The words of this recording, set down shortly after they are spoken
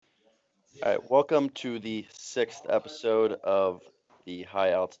All right, welcome to the sixth episode of the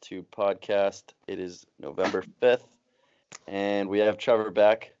High Altitude Podcast. It is November 5th, and we have Trevor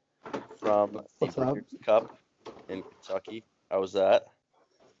back from the What's up? Breeders' Cup in Kentucky. How was that?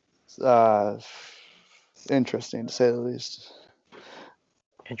 Uh, Interesting to say the least.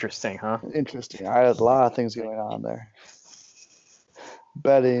 Interesting, huh? Interesting. I had a lot of things going on there.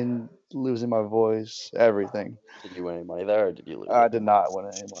 Betting, losing my voice, everything. Did you win any money there, or did you lose I it? did not win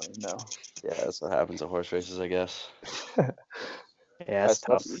any money. No. Yeah, that's what happens at horse races, I guess. Yeah, it's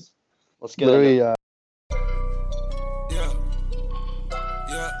All right, tough. let's get into Literally, Yeah. Yeah.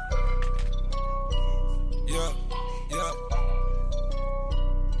 Yeah. Yeah.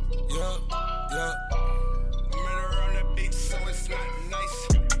 Yeah. Yeah. Murder on the beach, so it's not nice.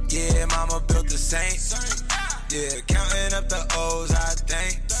 Yeah, mama built the Saints. Yeah, counting up the O's, I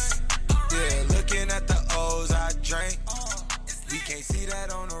think. Yeah, looking at the O's, I drink. We can't see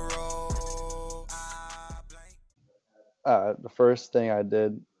that on the road. I blank. the first thing I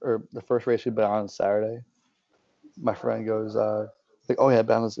did, or the first race we bet on Saturday, my friend goes, like, oh yeah,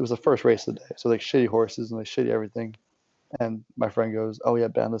 Ben, it was the first race of the day. So like shitty horses and like shitty everything. And my friend goes, oh yeah,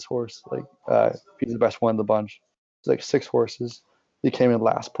 Ben, this horse, like, he's the best one in the bunch. It's like 6 horses. He came in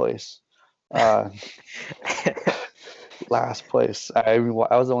last place. Last place. I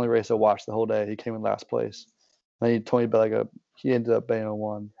was the only race I watched the whole day. He came in last place. And he told me about he ended up betting on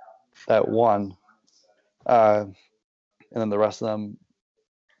one that won. And then the rest of them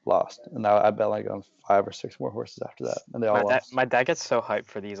lost. And now I bet like on 5 or 6 more horses after that. And they all lost. My dad gets so hyped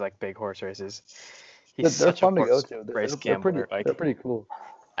for these like big horse races. They're He's such fun a to go horse to. race They're gambler. they're pretty cool.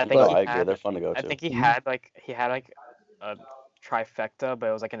 I think No, he I agree. had, They're fun to go I to. think he Mhm. had a trifecta, but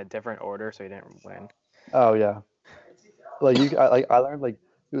it was like in a different order, so he didn't win. Oh yeah. I learned like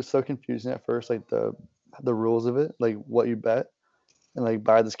it was so confusing at first, like the rules of it, like what you bet, and like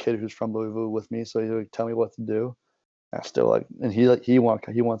by this kid who's from Louisville with me, so he would tell me what to do. I still and he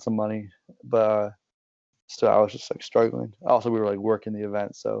won some money, but still I was just like struggling. Also, we were like working the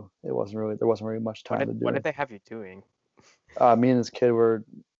event, so there wasn't really much time to do What it. did they have you doing? Me and this kid were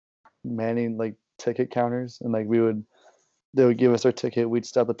manning like ticket counters, and like they would give us their ticket, we'd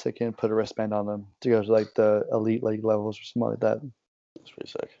stub the ticket and put a wristband on them to go to like the elite league levels or something like that. That's pretty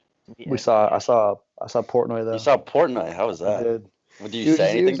sick. I saw Portnoy though. You saw Portnoy. How was I that? did. Did He you was say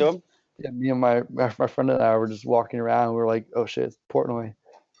just- he anything was to just- him? Yeah, me and my friend and I were just walking around. We were like, "Oh shit, it's Portnoy!" And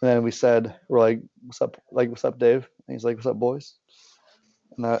then we're like, "What's up? Like, what's up, Dave?" And he's like, "What's up, boys?"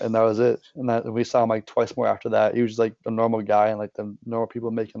 And that was it. And we saw him like twice more after that. He was just like a normal guy, and like the normal people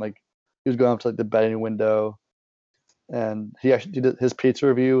making like he was going up to like the betting window, and he actually did his pizza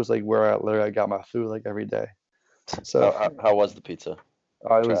review was like where I literally got my food like every day. So How was the pizza? it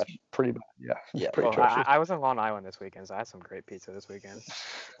was trash? pretty bad. Yeah, Yeah. pretty Well, trashy. I was in Long Island this weekend, so I had some great pizza this weekend.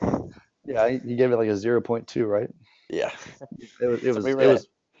 Yeah, he gave it like a 0.2, right? Yeah. It was Somebody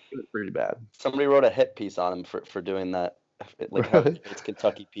pretty bad. Somebody wrote a hit piece on him for doing that. Like how Really? it's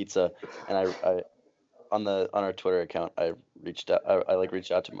Kentucky pizza, and I on our Twitter account I reached out. I like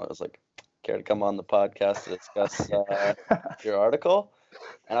reached out to him. I was like, care to come on the podcast to discuss your article?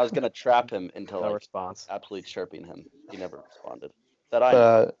 And I was gonna trap him into No like response. absolutely chirping him. He never responded. That I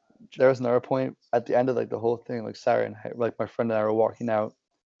know. There was another point at the end of like the whole thing, like Saturday night, like my friend and I were walking out,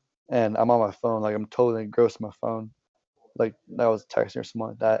 and I'm on my phone, like I'm totally engrossed in my phone, like I was texting or something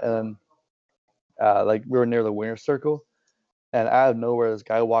like that, and then like we were near the winner's circle, and out of nowhere this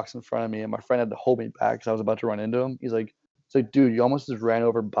guy walks in front of me, and my friend had to hold me back because I was about to run into him. It's like, dude, you almost just ran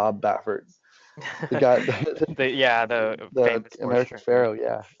over Bob Baffert, the guy, the the famous American horse trainer. Pharaoh,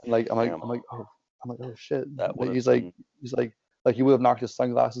 yeah. And like Damn. I'm like, oh shit. That Like, would've he's been- like he would have knocked his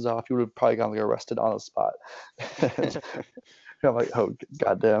sunglasses off. He would have probably gotten like arrested on the spot. I'm like, oh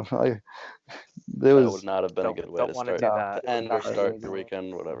goddamn! Like, it That was would not have been a Don't- good way don't to wanna start do that. to end Not or a start good your way.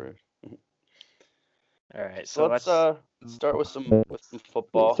 weekend, whatever. All right, So let's start with some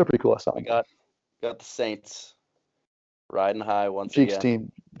football. still pretty cool. I saw We him. got the Saints riding high once Cheeks again.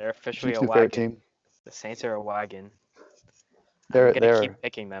 team, they're officially Cheeks a new favorite wagon. team. The Saints are a wagon. They're I'm gonna they're. keep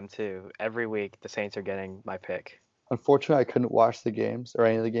picking them too. Every week, the Saints are getting my pick. Unfortunately, I couldn't watch the games or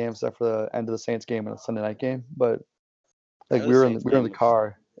any of the games except for the end of the Saints game and the Sunday night game. But like Yeah, we the were in Saints we were in game the was-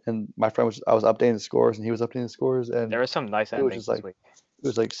 car, and my friend I was updating the scores, and he was updating the scores, and There were some nice It was endings just this like- week. it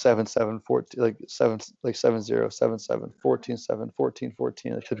was like 7-7, 14, like 7-0, 7-7, 14-7,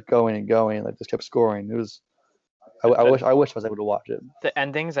 14-14. It kept going and going, like just kept scoring. It was. I wish I was able to watch it. The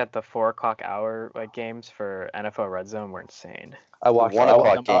endings at the 4 o'clock hour like games for NFL Red Zone were insane. I watched. 1 I, o'clock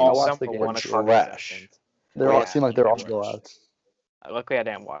I games watched the Some were 1 games. o'clock trash. sessions. They all Yeah, seem like they're all they were. blowouts. Luckily, I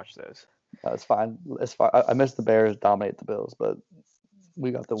didn't watch those. It's fine. It's fine. I missed the Bears dominate the Bills, but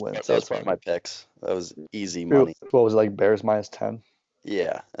We got the win. That So was it's for fine. my picks. That was easy money. What was it, like Bears -10?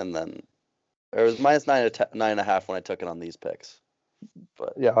 Yeah, and then it was -9 to 9.5 when I took it on these picks.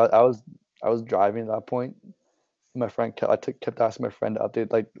 But Yeah, I was driving at that point. My friend kept asking my friend to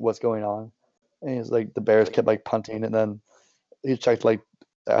update like what's going on, and he's like the Bears kept like punting, and then he checked like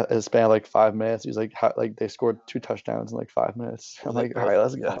a span of like 5 minutes. He's like like they scored 2 touchdowns in like 5 minutes. I'm like, all right,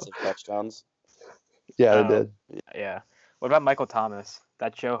 let's go. defensive touchdowns. Yeah, Oh, they did. Yeah. What about Michael Thomas?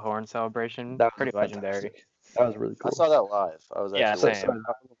 That Joe Horn celebration, That was pretty legendary. fantastic. That was really I cool. saw that live. I was Yeah, actually same.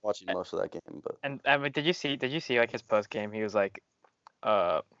 I wasn't watching most of that game, but And I mean, did you see like his post game? He was like,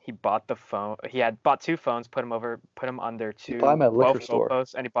 he bought the phone. He had bought 2 phones, put them under 2 bought 'em at a liquor 12 store.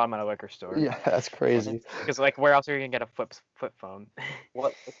 goalposts, and he bought them at a liquor store. Yeah, that's crazy. Because like, where else are you gonna get a flip phone?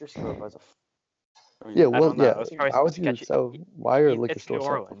 what liquor store buys a Yeah, I well, don't know. yeah. It was probably How would you sketchy. sell? Why are liquor It's stores New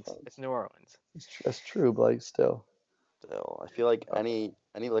selling Orleans. phones? It's New Orleans. That's true, but like still. Still, I feel like any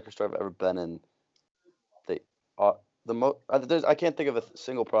liquor store I've ever been in, they I can't think of a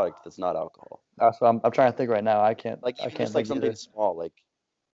single product that's not alcohol. That's what I'm trying to think right now. I can't. Like I even can't just like think something either. small, like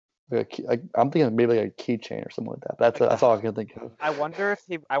I'm thinking maybe like a keychain or something like that. That's all I can think of. I wonder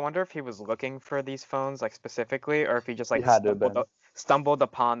if he was looking for these phones like specifically, or if he just like had to have been. stumbled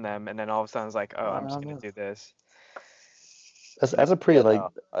upon them, and then all of a sudden was like, oh, I I'm just don't gonna know. do this. That's a pretty yeah, like no,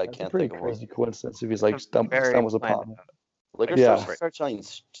 I that's a can't pretty think of one. crazy coincidence if he's like Very stumbles planned upon it. out. Liquor Yeah.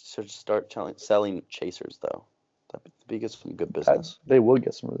 stores should start selling chasers though. That'd be good, some good business. They would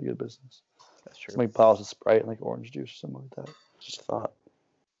get some really good business. That's true. Some like bottles of Sprite and like orange juice or something like that. Just thought.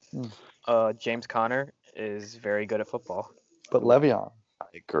 James Conner is very good at football. But Le'Veon. I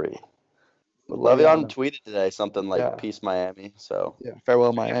agree. But Le'Veon tweeted today something like Yeah. "Peace Miami." So Yeah,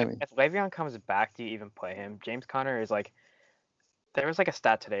 farewell Miami. If Le'Veon comes back, do you even play him? James Conner is like, there was like a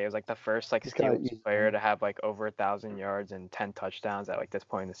stat today. It was like the first like He's got Steelers easy player money. to have like over 1,000 yards and 10 touchdowns at like this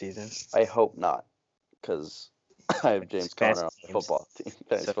point in the season. I hope not, because I have James Conner on the teams. football team.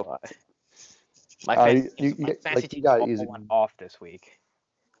 Fantasy So football do I. team. My you- fantasy, you my get- fantasy like, you teams got all easy went money. off this week.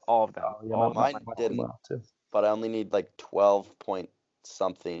 All of them. Oh, yeah, all of them. mine my didn't. went off too. But I only need like 12 point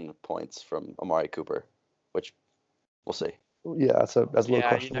something points from Amari Cooper, which we'll see. Yeah, that's a little Yeah,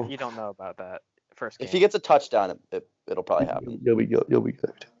 questionable. you don't know about that first game. If he gets a touchdown, it'll probably happen. You'll be good.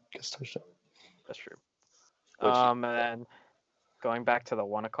 Gets touchdown. That's true. Which- And then going back to the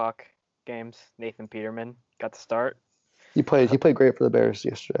 1:00 games, Nathan Peterman got to start. He played great for the Bears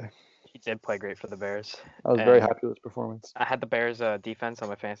yesterday. He did play great for the Bears. I was very And happy with his performance. I had the Bears defense on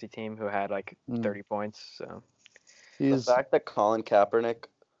my fantasy team who had like 30 points. So The He's fact that Colin Kaepernick,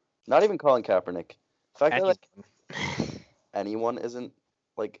 not even Colin Kaepernick, the fact that like anyone isn't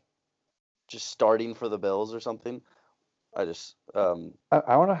like just starting for the Bills or something, I just I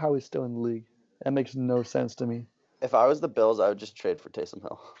don't know how he's still in the league. That makes no sense to me. if I was the Bills, I would just trade for Taysom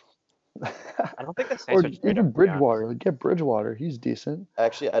Hill. I don't think the Saints Or would trade him, even to be honest. Bridgewater. Like, get Bridgewater. He's decent.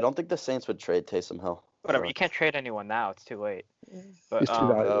 Actually, I don't think the Saints would trade Taysom Hill. Whatever. You can't trade anyone now. It's too late. But He's too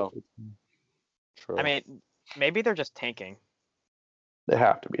valuable. True. I mean, maybe they're just tanking. They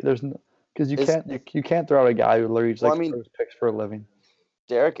have to be. There's no because you Is- can't throw out a guy who literally just Well, like I mean- throws picks for a living.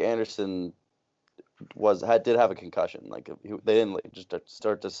 Derek Anderson did have a concussion. Like they didn't like, just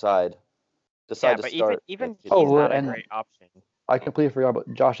decide Yeah, to but start. even he's Oh, well, not a and- great option, I completely forgot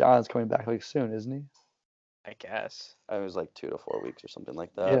about Josh Allen's coming back like soon, isn't he? I guess. it was like 2 to 4 weeks or something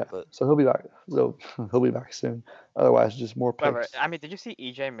like that. Yeah. But So he'll be back. So he'll be back soon. Otherwise, just more Whatever. picks. I mean, did you see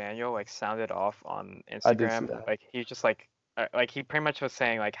EJ Manuel like sounded off on I did see Instagram? that. Like he just like he pretty much was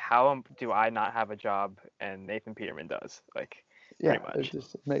saying like, how do I not have a job and Nathan Peterman does? Like, Yeah, pretty much.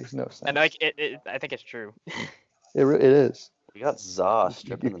 it makes no sense. and like I think it's true. It is. we got Zah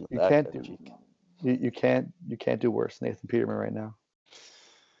stripping in the You back. can't there, do cheek. you can't do worse than Nathan Peterman right now.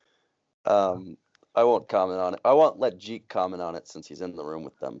 I won't comment on it. I won't let Jeek comment on it since he's in the room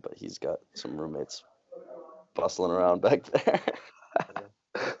with them, but he's got some roommates bustling around back there.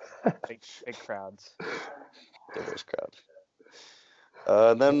 big crowds. Diverse crowd.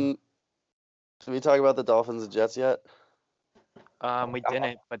 And then, did we talk about the Dolphins and Jets yet? We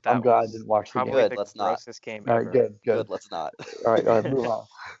didn't, but that I'm glad I was didn't watch the probably game. Good, the let's not. grossest game All ever. right, good. Good, let's not. All right, go ahead, move on.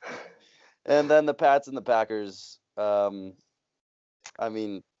 And then the Pats and the Packers. I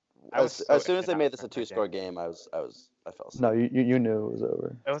mean, I was as so soon as they excited made this a for that 2-score game, I fell asleep. No, you knew it was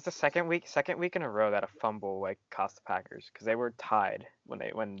over. It was the second week in a row that a fumble like cost the Packers because they were tied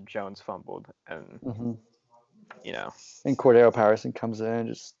when Jones fumbled, and hmm you know And Cordero Patterson comes in and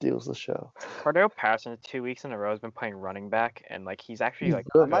just steals the show. Cordero Patterson 2 weeks in a row has been playing running back, and like he's actually He's like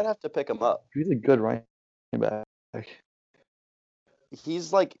I good. might have to pick him up. He's a good running back.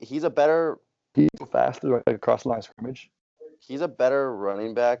 He's a better. He's faster like across the line of scrimmage. he's a better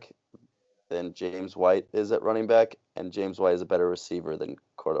running back than James White is at running back, and James White is a better receiver than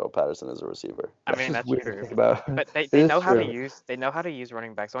Cordell Patterson is a receiver. I mean, just that's weird to true. think about. But It they is know how to true. use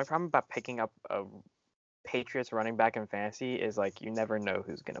running backs. The only problem about picking up a Patriots running back in fantasy is like you never know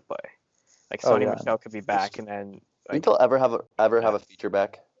who's gonna play. Like Oh, Sony yeah. Michel could be back, and then Think like he'll ever have a feature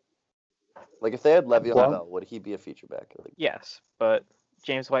back? Like if they had Le'Veon Blount? Bell, would he be a feature back? Like, yes, but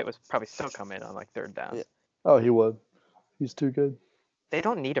James White was probably still come in on like third down. Yeah. Oh, he would. He's too good. They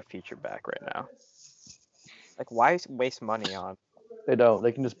don't need a feature back right now. Like why waste money on? They don't.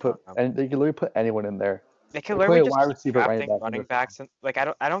 They can just put and they can literally put anyone in there. They could They literally play a just wide keep receiver, running drafting back, and running they're backs, and like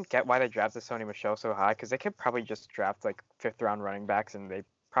I don't get why they drafted Sony Michel so high because they could probably just draft like 5th round running backs and they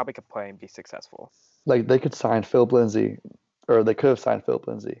probably could play and be successful. Like they could sign Philip Lindsay, or they could have signed Philip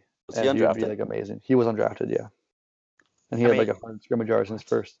Lindsay, was he and he would be undrafted? like amazing. He was undrafted, yeah. And he I had like mean- 100 scrimmage yards in his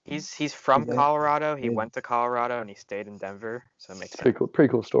first. He's from Yeah. Colorado. He Yeah. went to Colorado and he stayed in Denver, so it makes sense. Pretty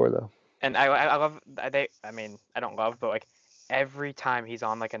cool story though. And I love I mean I don't love, but like every time he's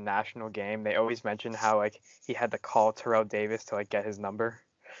on like a national game, they always mention how like he had to call Terrell Davis to like get his number,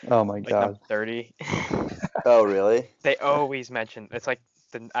 Oh my like god. number 30. Oh, really? They always mention it's like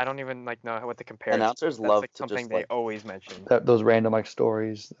I don't even like know what to compare. Announcers That's love like to something just they like always mention. Those random like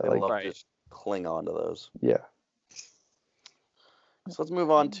stories. they Like love Right. to just cling on to those. yeah. So let's move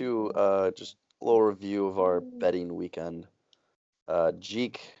on to just a little review of our betting weekend.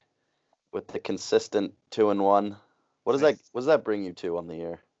 Jeek with the consistent 2-1. What does that bring you to on the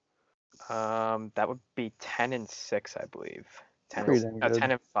year? That would be 10-6, I believe. 10 Pretty and, damn good.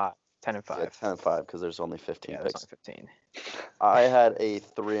 10-5. 10-5. Yeah, 10-5 because there's only 15 Yeah, there's picks. only 15. I had a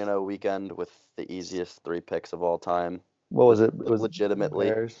 3-0 weekend with the easiest 3 picks of all time. What was it? It was legitimately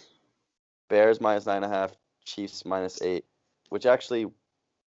Bears. Bears -9.5, Chiefs -8, which actually,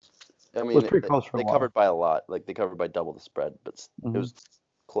 I mean, was pretty close for a they while. covered by a lot. Like they covered by double the spread, but Mhm. it was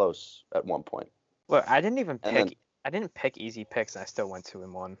close at one point. Look, I didn't even And pick. then- I didn't pick easy picks, and I still went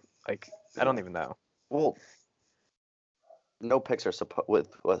 2-1. Like I don't even know. Well, no picks are with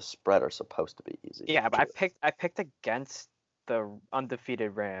spread are supposed to be easy. Yeah, but I picked against the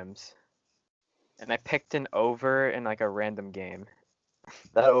undefeated Rams, and I picked an over in like a random game.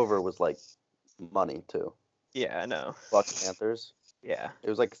 That over was like money too. Yeah, I know. Bucks Panthers. Yeah, It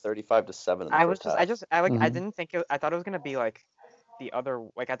was like 35-7 in the I was first just half. I Mhm. didn't think I thought it was gonna be like the other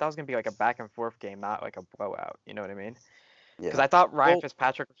like I thought it was gonna be like a back and forth game, not like a blowout. You know what I mean? Because Yeah. I thought Ryan Well-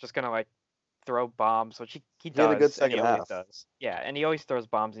 Fitzpatrick was just gonna like throw bombs, which he He had a does. good and second he always half. does. Yeah, and he always throws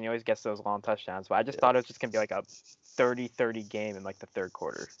bombs and he always gets those long touchdowns. But I just Yeah. thought it was just gonna be like a 30-30 game in like the third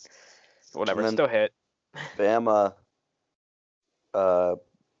quarter. Whatever, And it then- still hit. Bama,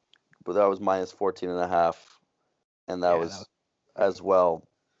 but that was -14.5, and that Yeah, was that was- as well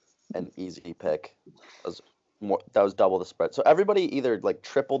an easy pick. That was double the spread. So everybody either like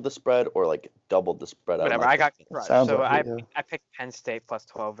tripled the spread or like doubled the spread. out of Whatever, my I got picks. crushed. Sounds So like it, yeah. I picked Penn State plus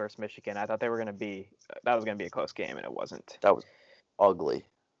 12 versus Michigan. I thought that was gonna be a close game, and it wasn't. That was ugly.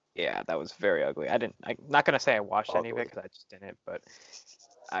 Yeah, that was very ugly. I'm not gonna say I watched any of Ugly. it because I just didn't, but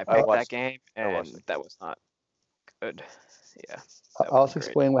I I picked that watched- game I and watched it. that was not good. Yeah. that I'll wasn't just great.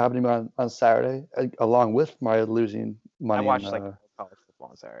 explain what happened to me on Saturday, along with my losing money. I watched in, like college football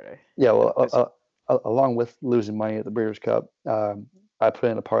on Saturday. yeah, well, this- along with losing money at the Breeders' Cup, I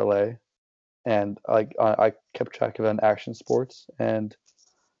put in a parlay, and I kept track of it on Action Sports, and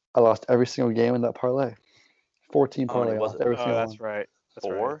I lost every single game in that parlay. 14 How many parlay, I was lost it? every Oh, single that's one. right. That's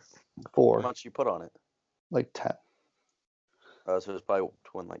right. 4? How 4, much you put on it? like 10, So it was probably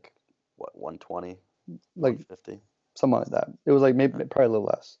to win like what 120, like 150. something like that. It was like maybe probably a little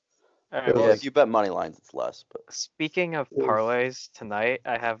less. All right, It was well, Yeah, like- if you bet money lines, it's less. But speaking of It was- parlays tonight,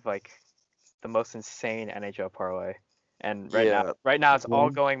 I have like the most insane NHL parlay, and right Yeah. now it's all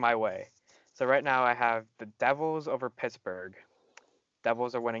Mhm. going my way. So right now I have the Devils over Pittsburgh.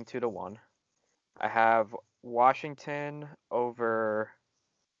 Devils are winning 2-1. I have Washington over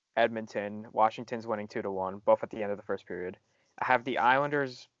Edmonton. Washington's winning 2-1, both at the end of the first period. I have the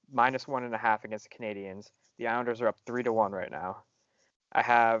Islanders -1.5 against the Canadiens. The Islanders are up 3-1 right now. I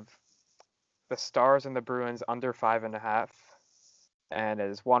have the Stars and the Bruins under 5.5, and it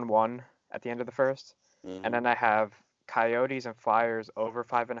is 1-1 at the end of the first. mhm. And then I have Coyotes and Flyers over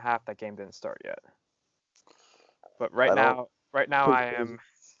 5.5. That game didn't start yet. But right I don't- now Pretty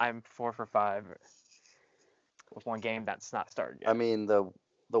I'm 4 for 5 with one game that's not started yet. I mean the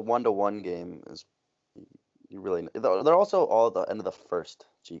 1-1 game is you really. They're also all at the end of the first.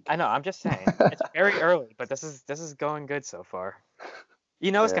 Jeek. I know. I'm just saying it's very early, but this is going good so far.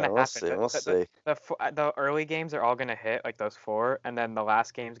 You know what's Yeah, gonna we'll happen. see. We'll see. The early games are all gonna hit like those 4, and then the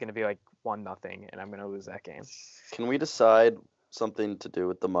last game's gonna be like 1-0, and I'm gonna lose that game. Can we decide something to do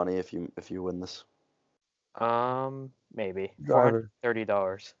with the money if you win this? Maybe Driver.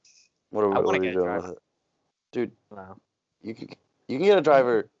 $430. What are I wanna you get a doing driver. with it, dude? No, You can get a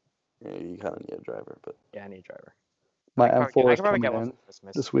driver. Yeah, you kind of need a driver, but yeah, I need a driver. My I M4 could is probably coming get one in for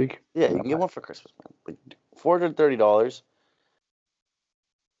Christmas. this week. yeah, you can get one for Christmas, man. Like $430.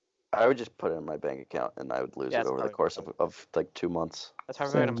 I would just put it in my bank account and I would lose Yeah, it that's over the probably course of like 2 months. That's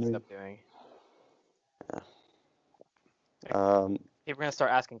probably what I'm Same gonna me. end up doing. People are gonna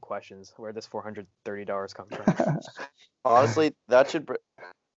start asking questions where this $430 comes from. Honestly, that should.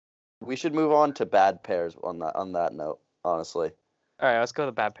 We should move on to bad pairs on that note. Honestly. All right, let's go to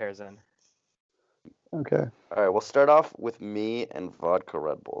the bad pairs then. Okay. All right, we'll start off with me and vodka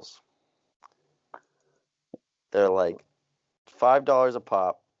Red Bulls. They're like $5 a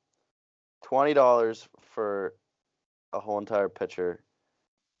pop, $20 for a whole entire pitcher,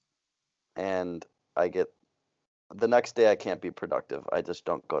 and I get the next day I can't be productive. I just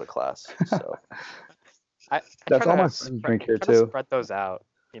don't go to class. So I That's try all to my friends drink here try to too. spread those out.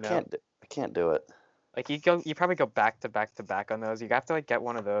 You know, I can't do it. like you probably go back to back to back on those. You have to like get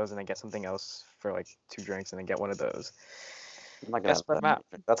one of those and then get something else for like 2 drinks and then get one of those. I'm not Gotta gonna spread have 'em out.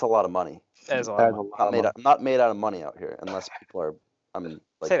 that. That's a lot of money. That is a lot That of is a money. lot of money. I'm not made out of money out here unless people are. I'm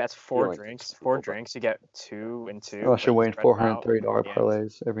like. Say that's 4 feeling drinks. people, 4 but- drinks, you get 2 and 2. Unless but you're you winning spread 'em out. $430 Yeah,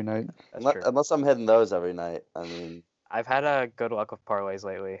 parlays every night. that's Unless, true. unless I'm hitting those every night. I mean, I've had a good luck with parlays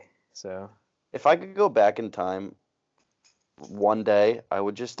lately, so if I could go back in time, one day I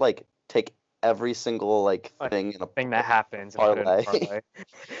would just like take every single like Like, thing in a thing that happens and put it in a parlay. parlay.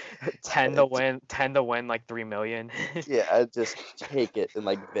 10 to win like 3 million. Yeah, I'd just take it in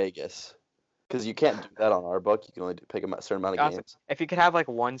like Vegas, because you can't do that on our book. You can only pick a certain amount of Honestly, games. if you could have like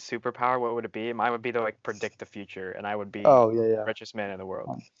one superpower, what would it be? Mine would be to like predict the future, and I would be Oh yeah, the yeah. richest man in the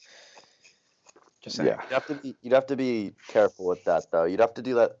world. Just saying. Yeah. You'd have to be careful with that though. You'd have to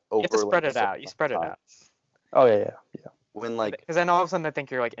do that over. You have to spread like, it out. You spread it time. out. Oh yeah, yeah. When like Because then all of a sudden they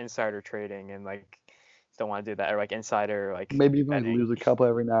think you're like insider trading and like don't want to do that, or like insider like Maybe you can like betting. lose a couple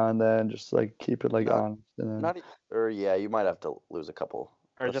every now and then, just like keep it like No, honest. And then, not or yeah, you might have to lose a couple.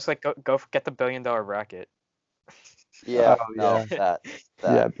 Or just like get the $1 billion bracket. Yeah, Oh, no, yeah. that.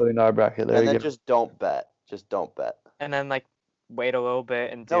 yeah, $1 billion bracket. There And you then go. just don't bet. Just don't bet. And then like wait a little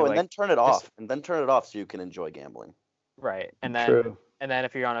bit and do No, like and then turn it off. And then turn it off so you can enjoy gambling. right. And then True. and then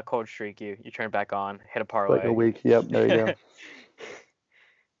if you're on a cold streak, you turn it back on, hit a parlay. Like a week. Yep. There you go.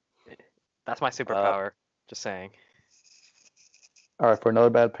 That's my superpower. Just saying. All right, for another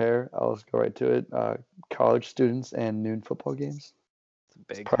bad pair, I'll just go right to it. College students and noon football games. It's a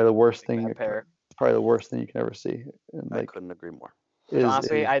big, Probably the worst big thing. bad pair. Probably the worst thing you can ever see. And I like, couldn't agree more.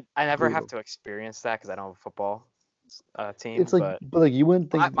 Honestly, I never have brutal. to experience that because I don't have a football team. it's like, but like you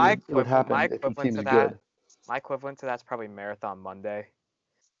wouldn't think my it would happen if your equivalent team's to that, good. my equivalent to that's probably Marathon Monday.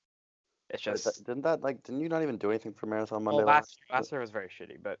 It's just Didn't you not even do anything for Marathon Monday? well, last year was very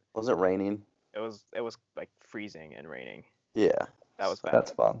shitty, but Was it raining? it was like freezing and raining. Yeah. That was bad.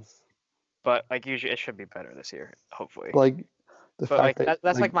 That's fun. But like usually, it should be better this year, hopefully. Like the But fact like that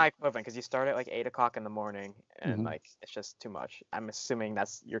that's like my equivalent because you start at like 8 o'clock in the morning and Mhm. like it's just too much. I'm assuming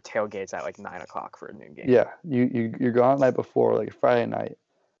that's your tailgate's at like 9 o'clock for a noon game. yeah, you're gone the night before, like Friday night.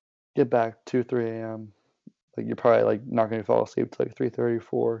 Get back 2-3 a.m. Like you're probably like not gonna fall asleep till like 3:30,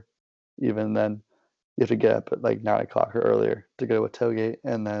 4. Even then, you have to get up at like 9 o'clock or earlier to go to a tailgate,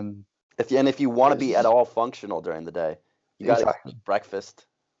 and then If you want to be at all functional during the day, you got to Exactly. eat breakfast.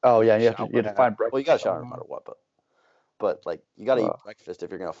 oh yeah, you have Shower, to yeah. find breakfast. Well, you got to shower no somehow. matter what, but like you got to Well. eat breakfast if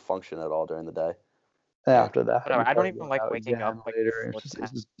you're gonna function at all during the day. And after that, Whatever, you I don't gotta even go like out waking up, again like, later. before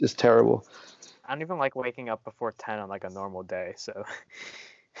It's just terrible. I don't even like waking up before 10 on like a normal day. So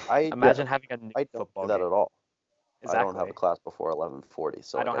Imagine imagine having a noon I don't football do that game. at all. Exactly. I don't have a class before 11:40,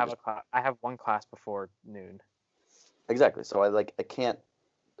 so I don't like, have just- a class. I have one class before noon. exactly. So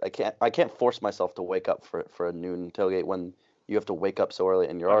I can't force myself to wake up for a noon tailgate when you have to wake up so early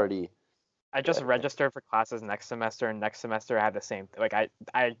and you're already. I just Yeah. registered for classes next semester, and next semester I have the same. Like I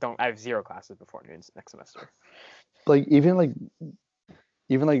have 0 classes before noon next semester. Like even like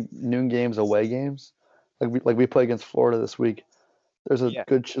noon games, away games, like we play against Florida this week. There's a Yeah.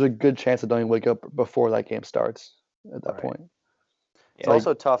 good chance I don't even wake up before that game starts. At that Right. point, It's Yeah.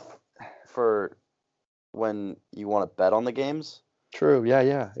 also tough for when you want to bet on the games true. Yeah, Oh,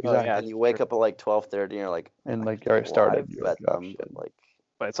 exactly. yeah. and you wake up at like 12:30 and you're like, And like "Well, already started. I've You're like, bet oh, them," shit. but like,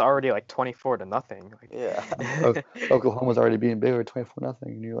 But it's already like 24-0. Like, yeah. Oklahoma's already being bigger, 24-0,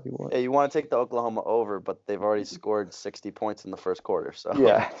 and you're like, what? Yeah, you want to take the Oklahoma over, but they've already scored 60 points in the first quarter. So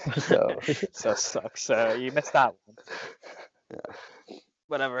Yeah. So so sucks. So you missed that one.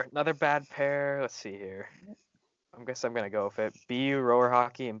 Whatever. Another bad pair. Let's see here. I guess I'm gonna go with it. BU roller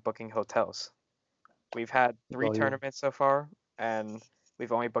hockey and booking hotels. We've had 3 Oh, yeah. tournaments so far, and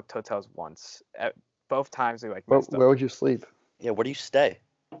we've only booked hotels once. At both times we Where, messed where up. would you sleep? Yeah, where do you stay?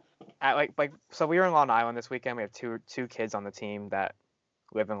 At so we were in Long Island this weekend. We have two kids on the team that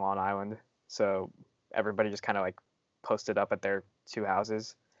live in Long Island, so everybody just kind of like posted up at their 2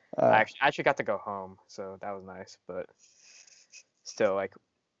 houses. I actually got to go home, so that was nice. But still, like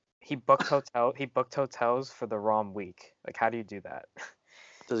he booked hotels for the wrong week. Like, how do you do that?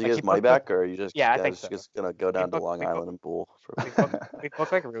 Does he Like, get his money back, or are you just Yeah, I think so. just gonna go down to booked- Long we booked- Island and bool for? We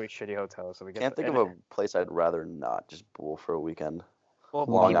booked like really shitty hotels, so we Can't think of a place I'd rather not just bool for a weekend. well,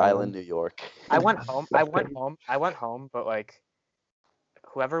 Long Long Island, Island. New York. I went home, but like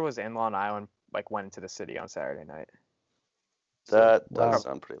whoever was in Long Island like went into the city on Saturday night. That Wow. does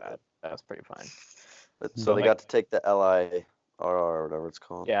sound pretty bad. That was pretty fine. So they like- got to take the LIRR or whatever it's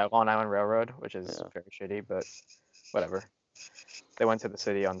called. Yeah, Long Island Railroad, which is Yeah. very shitty, but whatever. They went to the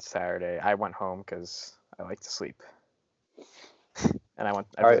city on Saturday. I went home because I like to sleep. And I All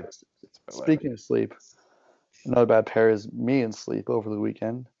right. visited, but whatever. Speaking of sleep, another bad pair is me and sleep over the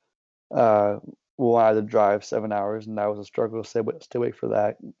weekend. We had to drive 7 hours, and that was a struggle to stay awake for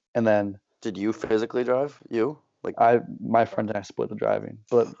that. And then Did you physically drive? You? Like, my friend and I split the driving,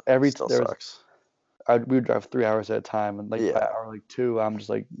 but every still there was, sucks. we would drive 3 hours at a time, and like by Yeah. hour like 2, I'm just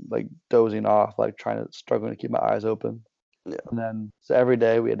like dozing off, like struggling to keep my eyes open. Yeah. And then so every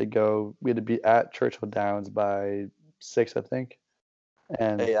day we had to be at Churchill Downs by 6, I think,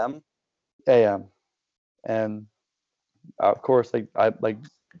 and AM? a.m. And of course,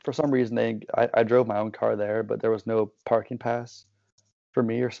 for some reason I drove my own car there, but there was no parking pass for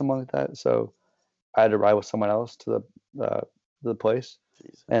me or someone like that, so I had to ride with someone else to the place.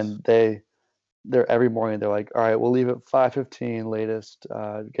 Jesus. And they're every morning they're like, all right, we'll leave at 5:15 latest,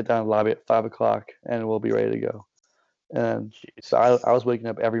 get down to the lobby at 5 o'clock, and we'll be ready to go. And so I was waking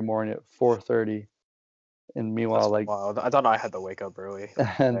up every morning at 4:30, and meanwhile, That's like, wild. I thought I had to wake up early.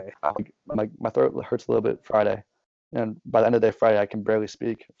 and Okay. my throat hurts a little bit Friday, and by the end of the day Friday I can barely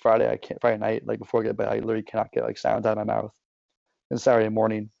speak. Friday night, like before I get to bed, I literally cannot get like sounds out of my mouth. And Saturday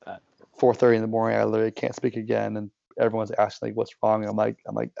morning, 4:30 in the morning, I literally can't speak again, and everyone's asking like what's wrong. And I'm like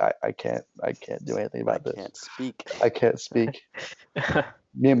I can't do anything about this. Can't speak. I can't speak.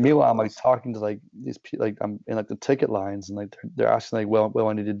 Meanwhile, I'm like talking to like these people, like I'm in like the ticket lines, and like they're asking like what do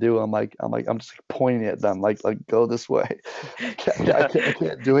I need to do. I'm just like, pointing at them like go this way. I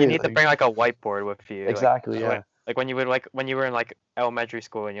can't do anything. You need to bring like a whiteboard with you. Exactly, like, yeah. Like when you were in like elementary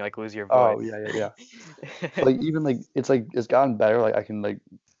school and you like lose your Oh voice. yeah. Like even like it's gotten better. Like I can like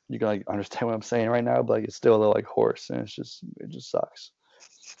you can like understand what I'm saying right now, but like it's still a little like hoarse, and it just sucks.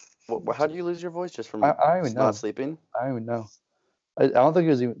 How do you lose your voice? Just from I don't even know. not sleeping? I don't even know. I don't think it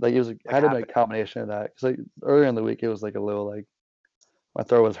was even like it was like, had to be a combination of that, because like earlier in the week it was like a little like my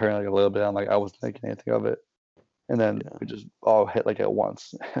throat was hurting like a little bit. I'm like I wasn't thinking anything of it, and then it just all hit like at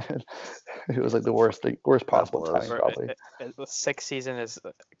once. It was like the worst possible blows. timing probably. The sick season is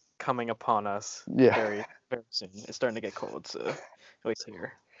coming upon us. Yeah. Very very soon. It's starting to get cold, so at least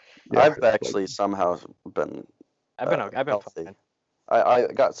here. Yeah, I've it's like- actually somehow been I've been healthy. fine. I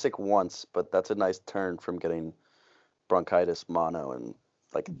got sick once, but that's a nice turn from getting bronchitis, mono, and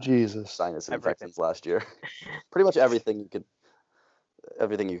like Jesus. sinus Everything. infections last year. Pretty much everything you could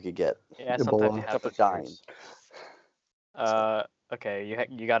get. Yeah, Ebola. sometimes you have Except for those dying. years. Okay,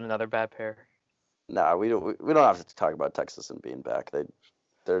 you got another bad pair. Nah, we don't have to talk about Texas and being back.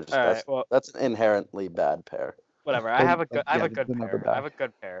 They're just All right, well, that's an inherently bad pair. whatever. I have a Like, good they're never pair. I have a back.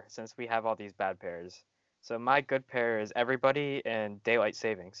 good pair since we have all these bad pairs. So my good pair is everybody in daylight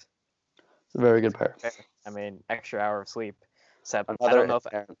savings. It's a very good pair. I mean, extra hour of sleep. Except I Another don't know if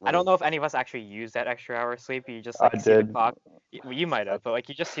inherently- any of us actually use that extra hour of sleep. You just I like see the did. clock. You might have, but like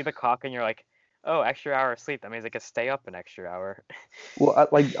you just see the clock and you're like, oh, extra hour of sleep. That means I could stay up an extra hour. Well,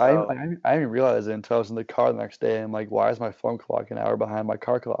 I So- didn't realize it until I was in the car the next day. I'm like, why is my phone clock an hour behind my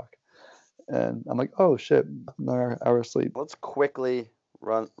car clock? And I'm like, oh shit, another hour of sleep. Let's quickly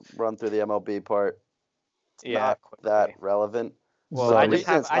run through the MLB part. It's Yeah, not quickly. that relevant. Well, So- I The just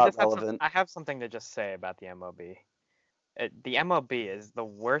reason have it's I not just have relevant- I have something to just say about the MLB. The MLB is the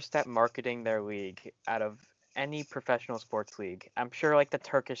worst at marketing their league out of any professional sports league. I'm sure like the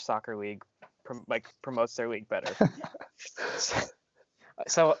Turkish soccer league promotes their league better.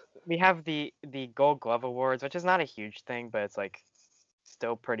 So we have the Gold Glove Awards, which is not a huge thing, but it's like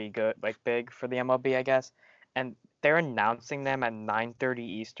still pretty good, like big for the MLB, I guess. And they're announcing them at 9:30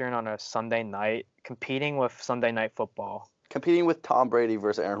 Eastern on a Sunday night, competing with Sunday Night Football. Competing with Tom Brady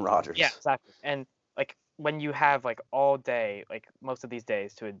versus Aaron Rodgers. Yeah, exactly. And like when you have like all day, like most of these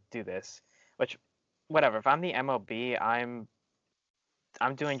days to do this, which whatever. If I'm the MLB, I'm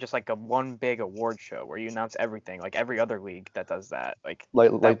doing just like a one big award show where you announce everything, like every other league that does that. Like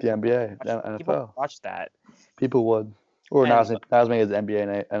Like the NBA, the people NFL. watch that. People would, or And- not as many as the NBA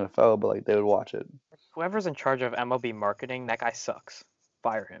and NFL, but like they would watch it. Whoever's in charge of MLB marketing, that guy sucks.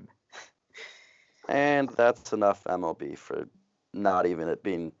 Fire him. And that's enough MLB for not even it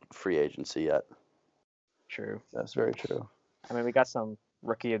being free agency yet. True. That's very true. I mean, we got some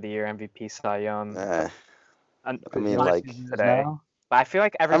Rookie of the Year, MVP, Cy Young. Eh, I mean, like, today. But I feel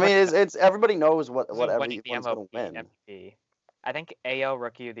like I everybody. mean, it's everybody knows what who's everyone's winning the going to MLB win. MVP. I think AL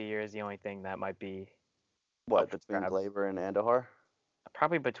Rookie of the Year is the only thing that might be What, up for between grabs. Gleyber and Andujar?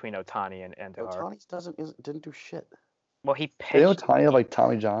 Probably between Otani and Andujar. Otani didn't do shit. Well, he They know pitched. Tiny have like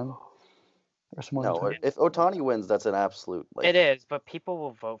Tommy John or someone. No, if Otani wins, that's an absolute. Like, It is, but people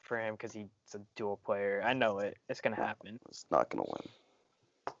will vote for him because he's a dual player. I know it. It's gonna happen. It's not going to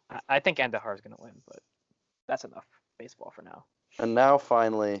win. I think Andujar is gonna win, but that's enough baseball for now. And now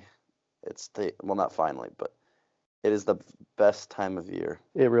finally, not finally, but it is the best time of year.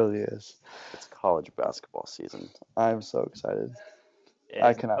 It really is. It's college basketball season. I'm so excited. It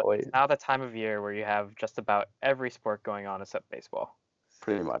I is- cannot but wait. it's now the time of year where you have just about every sport going on except baseball.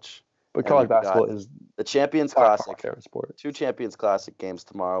 Pretty much. But And college we got basketball is The Champions by far my Classic. favorite sport. 2 Champions Classic games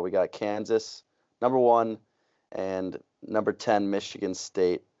tomorrow. We got Kansas, number 1, and number 10, Michigan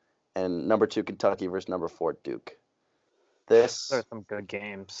State, and number 2, Kentucky versus number 4, Duke. Those are some good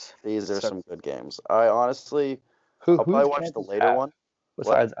games. These are so- some good games. I honestly, Who I'll probably does watch the Kansas later have one.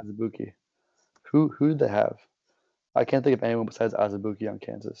 besides Azubuike? Who do they have? I can't think of anyone besides Azubuike on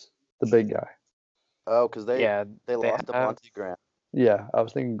Kansas, the big guy. Oh, because they Yeah, lost to have- Monty Graham. Yeah, I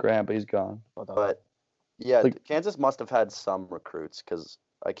was thinking Grant, but he's gone. hold on. But yeah, Like- Kansas must have had some recruits because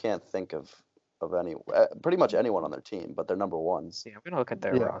I can't think of any, pretty much anyone on their team, but they're number 1s. See, I'm gonna look at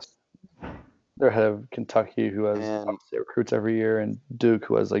their Yeah. roster. They're ahead of Kentucky, who has And- obviously recruits every year, and Duke,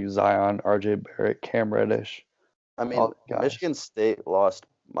 who has like Zion, RJ Barrett, Cam Reddish, I mean, all the guys. Michigan State lost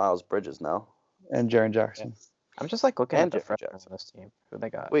Miles Bridges now. and Jaren Jackson. I'm just like looking And at the Jaren freshmen Jackson. on this team. Who they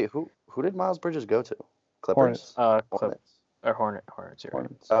got? Wait, who did Miles Bridges go to? Clippers? Hornets. Hornets. Hornets. You're right.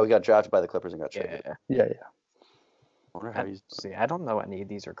 Hornets. Oh, he got drafted by the Clippers and got Yeah, traded. yeah. Yeah. I wonder how I, he's. see, I don't know any of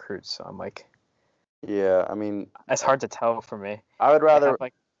these recruits, so I'm like, Yeah, I mean, it's hard to tell for me. I would They rather. have,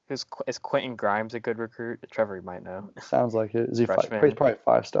 like, is Quentin Grimes a good recruit? Trevor, you might know. Sounds like it. Is he Freshman. he's probably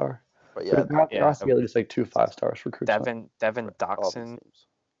 5-star? But Yeah, yeah, there has to be at least like 2 5-stars recruits. Devin all these Doxson. teams.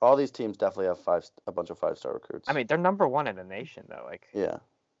 All these teams definitely have a bunch of 5-star recruits. I mean, they're number 1 in the nation, though. Like, yeah,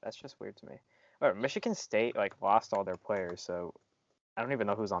 that's just weird to me. But Michigan State like lost all their players, so I don't even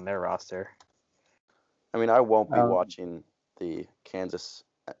know who's on their roster. I mean, I won't be Um, watching the Kansas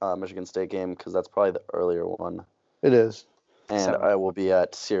Michigan State game because that's probably the earlier one, It is. and So- I will be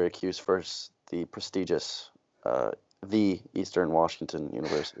at Syracuse versus the prestigious, the Eastern Washington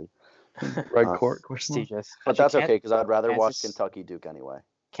University. Red Uh, court question mark? Prestigious. But Actually, that's okay because I'd rather watch Kansas- Kentucky Duke anyway.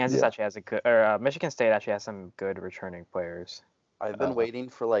 Kansas Yeah. actually has a good, or Michigan State actually has some good returning players. I've been waiting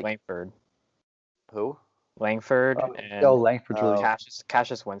for like Langford, who? and Langford's really Oh.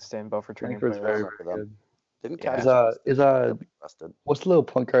 Cassius Winston, both returning Langford's players. very, remember very them. good. Didn't Yeah. Cassius Is arrested? what's the little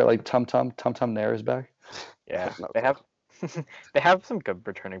punk guy like Tum Nair is back? Yeah, No they have they have some good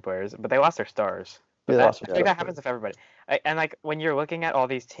returning players, but they lost their stars. But They that- lost I their think that stars. happens with everybody. And like when you're looking at all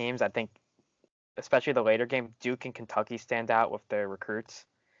these teams, I think especially the later game, Duke and Kentucky stand out with their recruits.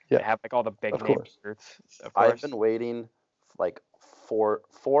 Yeah. They have like all the big Of name course. recruits. Of I've course. been waiting like four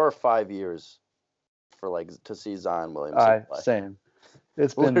or 5 years for like to see Zion Williamson play. Same.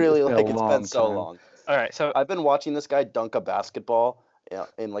 It's been Literally, it's been like a it's long been so time. long. All right, so I've been watching this guy dunk a basketball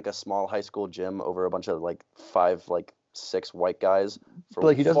in like a small high school gym over a bunch of like 6 white guys for But,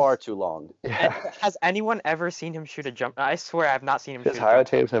 like, he doesn't- far too long. Yeah. has anyone ever seen him shoot a jump? I swear I've not seen him His shoot highlight a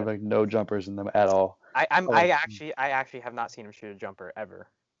jumper. tapes have like no jumpers in them at all. I Oh. actually have not seen him shoot a jumper ever.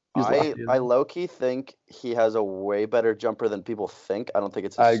 He's I lucky, I low key think he has a way better jumper than people think. I don't think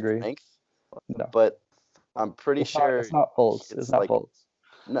it's his I agree. strength, No. but I'm pretty It's not, sure. it's not Fultz. it's It's not like- Fultz.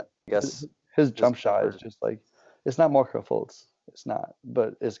 No, I guess His jump just shot is better. just like it's not Marco Fultz. It's not,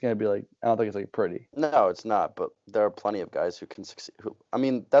 but it's gonna be like I don't think it's like pretty. no, it's not. But there are plenty of guys who can succeed. I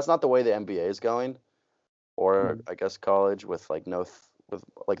mean, that's not the way the NBA is going, or Mhm. I guess college with like with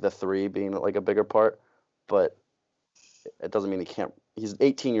like the 3 being like a bigger part. But it doesn't mean he can't. He's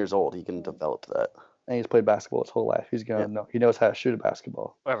 18 years old. He can develop that. And he's played basketball his whole life. He's gonna Yeah. know. He knows how to shoot a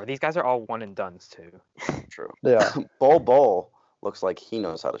basketball. Whatever. These guys are all one and dones too. True. They are. Bol looks like he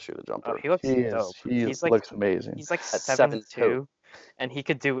knows how to shoot a jumper. Oh, he looks He dope. is. He he's like looks amazing. he's like At 7'2". and he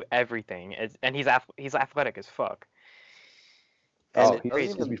could do everything. And he's athletic as fuck. And Oh, it he's doesn't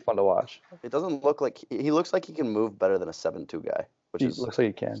supposed to even be fun to watch. it doesn't look like he looks like he can move better than a 7'2" guy, which He is looks like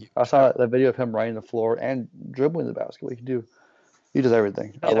he can. huge. I saw that video of him running the floor and dribbling the basketball. He does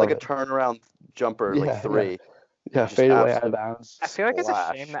everything. I he's love like a it. turnaround jumper, Yeah, like yeah. three. Yeah, Just fade away out absolute of bounds. I feel like it's a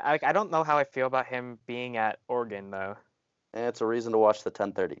splash. shame that I don't know how I feel about him being at Oregon though. And it's a reason to watch the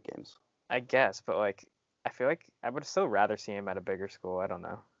 10:30 games. I guess, but like I feel like I would still rather see him at a bigger school. I don't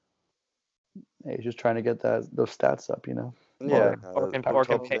know. Hey, he's just trying to get those stats up, you know. Yeah, Oregon, I'm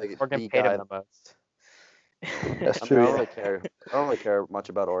Oregon, told pay, the Oregon beat paid guy- him the most. That's I mean, true. I don't Yeah. really care. I don't really care much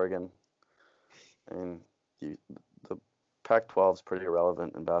about Oregon. I mean, the Pac-12 is pretty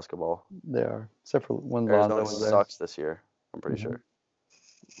irrelevant in basketball. They are, except for when Lonzo Arizona was there. sucks this year. I'm pretty Mhm. sure.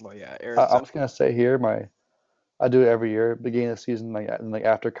 Well, yeah, I Arizona. was gonna say here, I do it every year, beginning of the season, like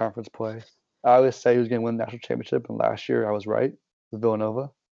after conference play. I always say who's gonna win the national championship, and last year I was right with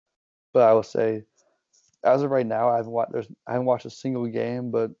Villanova. But I will say, as of right now, I haven't watched a single game,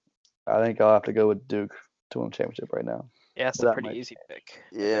 but I think I'll have to go with Duke to win the championship right now. Yeah, it's a that pretty might easy pick.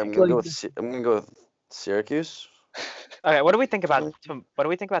 I Yeah, I'm think. gonna go Like- with I'm gonna go with Syracuse. Okay, what do we think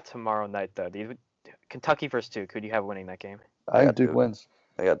about tomorrow night though? Kentucky versus Duke. Who do you have winning that game? I I think got Duke Duke. wins.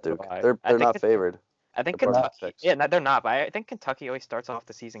 I got Duke. I They're think not it's- favored. I think They're both Kentucky. picks. Yeah, no, they're not. But I think Kentucky always starts off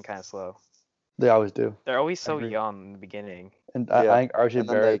the season kind of slow. They always do. They're always so agree. young in the beginning. And Yeah, I think RJ and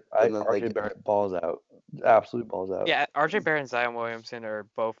then Barrett, and then they get- Barrett balls out, absolutely balls out. Yeah, RJ Barrett and Zion Williamson are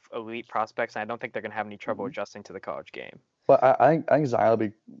both elite prospects, and I don't think they're gonna have any trouble Mhm. adjusting to the college game. But I think Zion will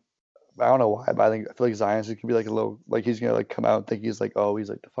be. I don't know why, but I feel like Zion's gonna be like a little, like he's gonna like come out and think he's like, oh, he's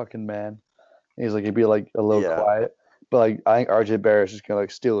like the fucking man. And he's like he'd be like a little Yeah. quiet. But like I think RJ Barrett's just gonna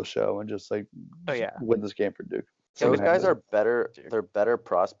like steal the show and just like Oh, yeah. win this game for Duke. Yeah, Those but- guys are better. Duke. They're better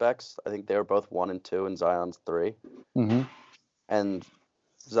prospects. I think they were both 1 and 2, and Zion's 3. Mm-hmm. And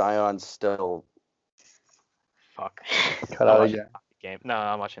Zion's still. Fuck. Cut I'm out watching again. the hockey game. No,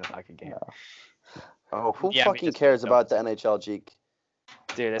 I'm watching the hockey game. Oh, who Yeah, I mean, fucking just cares don't- about the NHL, Geek?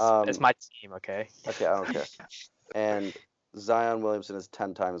 Dude, it's Um, my team, okay? Okay, I don't care. And Zion Williamson is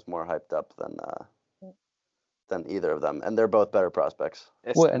 10 times more hyped up than either of them, and they're both better prospects.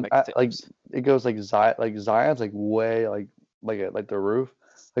 It's Well, the and mixed like teams. it goes like Zion's like way like the roof.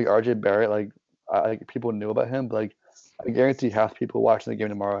 Like RJ Barrett, like people knew about him, but like I guarantee half the people watching the game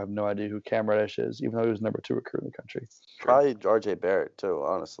tomorrow have no idea who Cam Reddish is, even though he was number 2 recruit in the country. Probably RJ Barrett too,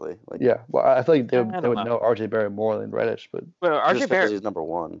 honestly. Like, Yeah, well, I feel like they I would don't know RJ Barrett more than Reddish, but Well, just RJ because Barrett, he's number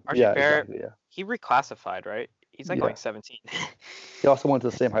 1. RJ yeah, Barrett, exactly, yeah. he reclassified, right? He's like Yeah. only 17. He also went to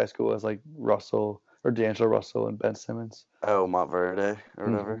the same high school as like Russell or D'Angelo Russell and Ben Simmons. Oh, Montverde or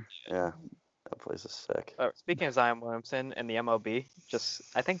Mhm. whatever. Yeah, that place is sick. Speaking of Zion Williamson and the MLB,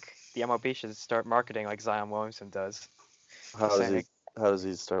 I think the MLB should start marketing like Zion Williamson does. How does saying- he? How does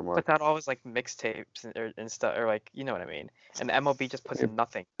he start more? Puts out all his like mixtapes and stuff, or like you know what I mean. And the MLB just puts in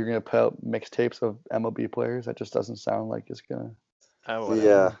nothing. You're gonna put out mixtapes of MLB players. That just doesn't sound like it's gonna. Oh, whatever.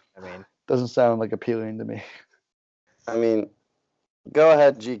 Yeah, I mean, Doesn't sound like appealing to me. I mean, go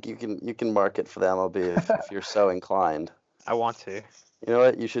ahead, Jeek. You can market for the MLB if you're so inclined. I want to You know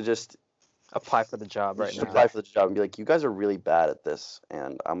what? You should just apply for the job you right should now. apply for the job and be like, you guys are really bad at this,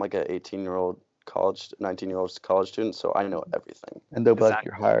 and I'm like a 19-year-old college student, so I know everything. And they'll be like, Exactly.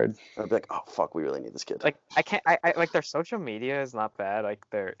 you're hired. And I'd be like, oh fuck, we really need this kid. Like I can't. I like their social media is not bad. Like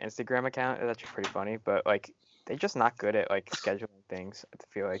their Instagram account is actually pretty funny, but like they're just not good at like scheduling things. I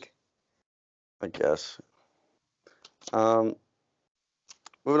feel like. I guess.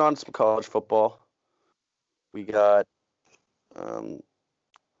 Moving on to some college football. We got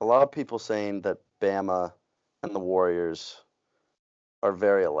a lot of people saying that Bama and the Warriors are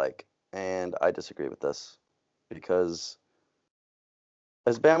very alike, and I disagree with this because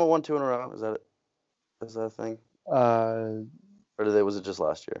has Bama won 2 in a row? Is that a thing, Uh, or was it just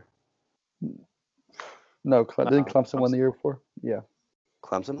last year? no, didn't No, Clemson win the year before? Yeah,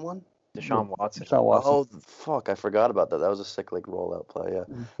 Clemson won. Deshaun Watson. Deshaun Watson. Oh fuck, I forgot about that. That was a sick like rollout play. Yeah,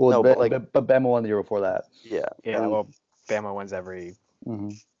 Well, no, but, like- but Bama won the year before that. yeah. Yeah, and well, Bama wins every Hmm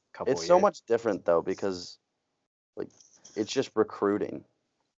couple. it's of so years. much different though because like it's just recruiting.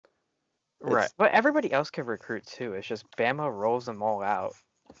 Right, It's- but everybody else can recruit too. It's just Bama rolls them all out.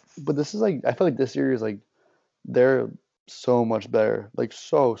 But this is like, I feel like this year is like, they're so much better, like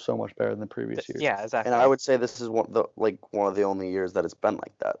so much better than the previous years. Yeah, exactly. And I would say this is one of the only years that it's been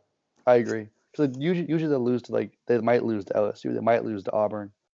like that. I agree. Because usually they lose to they might lose to LSU, they might lose to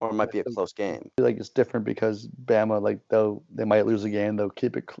Auburn. Or it might be a close game. I feel like it's different because Bama, like they might lose a game, they'll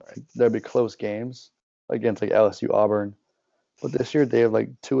keep it. There'll be close games against like LSU, Auburn. But this year they have like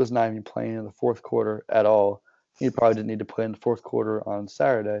Tua's not even playing in the fourth quarter at all, he probably didn't need to play in the fourth quarter on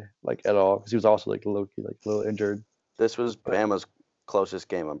Saturday, like at all, because he was also like low-key, like a little injured. This was Bama's closest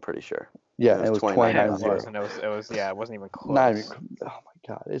game, I'm pretty sure. Yeah, It and it was was 29 Yeah, 29 it 0. was, and it wasn't even close. Not even. Oh my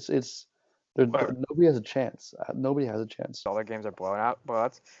God, Whatever. nobody has a chance. Nobody has a chance. All their games are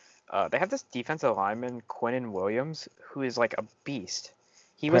blowouts. They have this defensive lineman, Quinnen Williams, who is like a beast.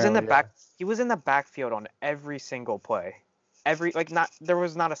 He was in the Apparently, back. He was in the backfield on every single play. There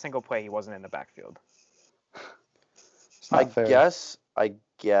was not a single play he wasn't in the backfield. It's not I fair. guess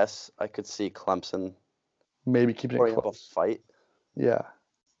I could see Clemson Maybe keeping putting it up a close. fight, Yeah,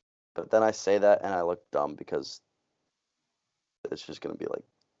 but then I say that and I look dumb because it's just gonna be like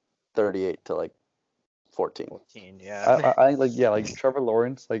 38 to like 14. 14, yeah. I think like Trevor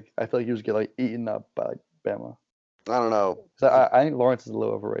Lawrence, like I feel like he was getting like eaten up by like Bama. I don't know. So I think Lawrence is a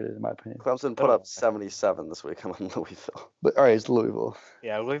little overrated in my opinion. Clemson put up 77 this weekend on Louisville. But all right, it's Louisville.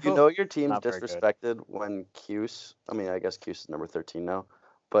 Yeah, You Louisville. know your team's not very good. disrespected when Cuse, I mean, I guess Cuse is number 13 now,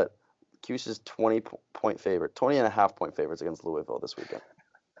 but Cuse is 20-point favorite, 20.5-point favorites against Louisville this weekend.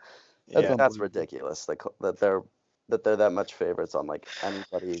 That's Yeah. That's unbelievable. ridiculous. Like that they're that much favorites on like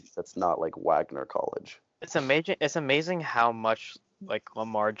anybody that's not like Wagner College. It's amazing. It's amazing how much like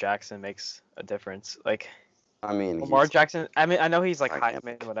Lamar Jackson makes a difference. Like I mean, Lamar he's Jackson. I mean, I know he's like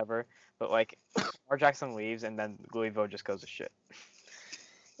dynamic. Heisman, whatever, but like Lamar Jackson leaves and then Louisville just goes to shit.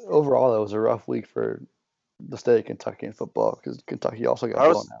 Overall, that was a rough week for the state of Kentucky in football because Kentucky also got I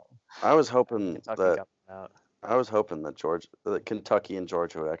was- blown out. I was hoping Kentucky that got out. that Kentucky and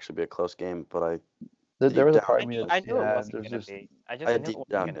Georgia would actually be a close game, but There was a down, part I of me knew, that I knew it yeah, wasn't there's gonna just be. I knew deep it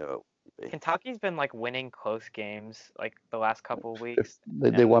down wasn't knew gonna it would be. Kentucky's been like winning close games like the last couple of weeks,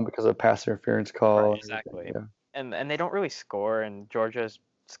 they won because of a pass interference call. Right, and exactly. everything, yeah. and they don't really score, and Georgia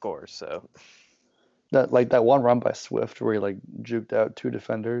scores. So That one run by Swift where he like juked out two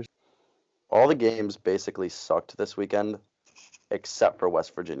defenders. All the games basically sucked this weekend, except for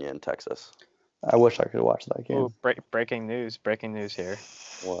West Virginia and Texas. I wish I could watch that game. ooh, breaking news here.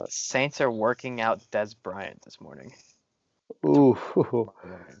 What? Saints are working out Des Bryant this morning. Ooh,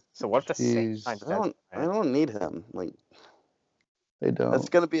 So what if the Saints Jeez. sign I Des Bryant? don't need him. Like they don't. that's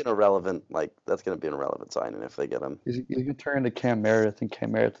gonna be an irrelevant signing if they get him. He's gonna turn into Cam Meredith, and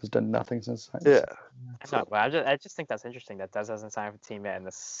Cam Meredith has done nothing since. Yeah. I know, but I just think that's interesting that Des hasn't signed for the team yet, and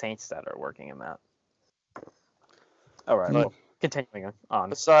the Saints that are working him out. All right, But- well, continuing on.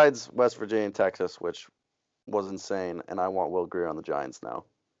 Besides West Virginia and Texas, which was insane, and I want Will Greer on the Giants now.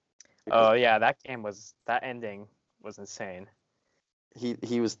 Oh yeah, that ending was insane.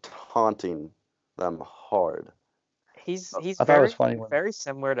 He was taunting them hard. He's I thought it was funny when very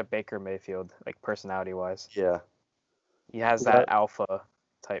similar to Baker Mayfield, like personality wise. Yeah. He has Yeah. that alpha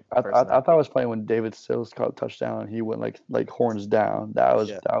type I personality. thought it was funny when David Sills caught a touchdown and he went like horns down. That was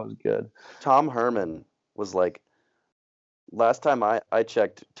Yeah. good. Tom Herman was like, last time I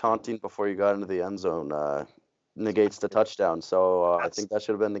checked, taunting before you got into the end zone negates the touchdown. So I think that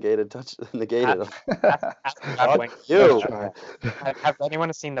should have been negated. Negated. Brad Wing. You. Have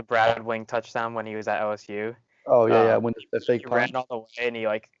anyone seen the Brad Wing touchdown when he was at LSU? Oh yeah, when the fake He punt. ran all the way and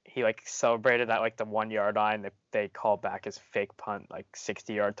he celebrated at like the 1 yard line. They called back his fake punt, like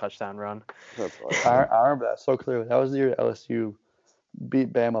 60-yard touchdown run. That's I remember that so clearly. That was the year LSU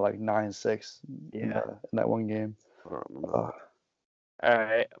beat Bama like 9-6 in that one game. I don't remember. Oh, All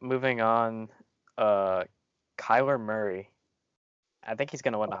right, moving on. Kyler Murray. I think he's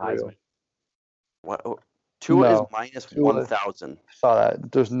gonna win the Unreal. Heisman. What? Oh, Tua No. is minus Tua- 1,000. saw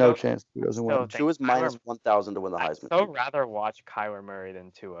that. There's no So- chance he doesn't so win. think Tua is minus Kyler- 1,000 to win the I'd Heisman. so rather watch Kyler Murray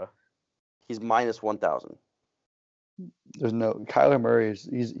than Tua. He's minus 1,000. There's no Kyler Murray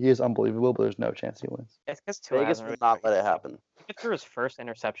he is unbelievable, but there's no chance he wins. It's because Tua Vegas hasn't will really not let freaking- it happen. He threw his first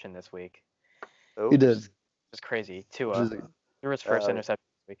interception this week. He did. It's crazy. Which Tua is- threw his first Uh, interception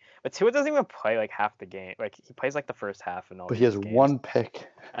this week. But Tua doesn't even play like half the game. Like he plays like the first half and all. But he has these games. one pick.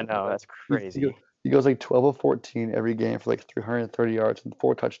 I know that's crazy. He goes like 12 of 14 every game for like 330 yards and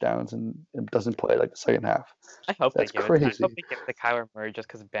 4 touchdowns and doesn't play like the second half. I hope That's they give it. I crazy. hope they give it to Kyler Murray just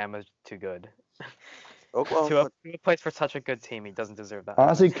because Bama's too good. Oklahoma, Tua plays for such a good team. He doesn't deserve that.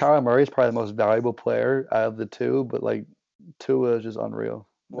 Honestly, Kyler Murray is probably the most valuable player out of the two, but like Tua is just unreal.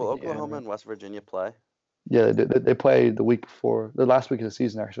 will Like, Oklahoma and West Virginia play? Yeah, they played the week before, the last week of the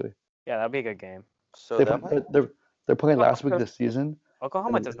season actually. Yeah, that'll be a good game. So They that might, they're playing Well, last week of the season.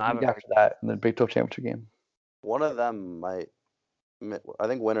 Oklahoma and does the not have a week very after that, and then Big 12 championship game. one of them might. I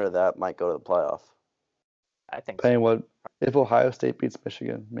think winner of that might go to the playoff. I think so. Depending what if Ohio State beats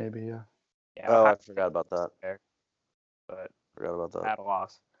Michigan, maybe yeah. Yeah, Oh, I Ohio forgot about that. State, but Forgot about that. at a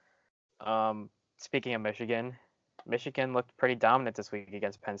loss. Speaking of Michigan looked pretty dominant this week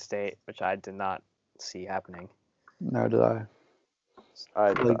against Penn State, which I did not see happening. Neither did I.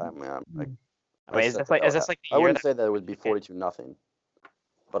 I Like- mean, I mean, is this like the I year wouldn't that say that it would be 42-0,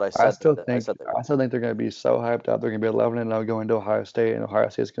 but I I said still that, think they I still think they're going to be so hyped up. They're going to be 11-0 going to Ohio State, and Ohio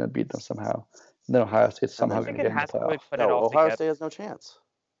State's going to beat them somehow. And then Ohio State's somehow then- going I to think get it in the has to really playoff. put it no, all Ohio together. State has no chance.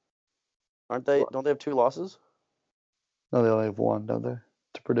 Aren't they? Don't they have 2 losses? No, they only have one, don't they?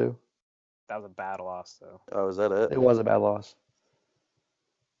 To Purdue. That was a bad loss, though. Oh, is that it? It was a bad loss.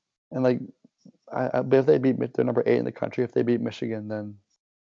 And like, but if they beat, they're number 8 in the country. If they beat Michigan, then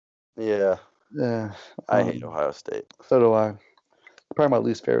Yeah, yeah, I hate Ohio State. So do I. Probably my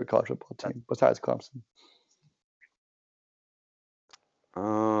least favorite college football team, besides Clemson.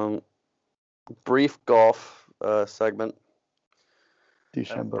 Brief golf segment.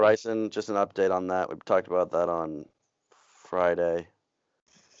 DeChambeau. Bryson, just an update on that. We talked about that on Friday.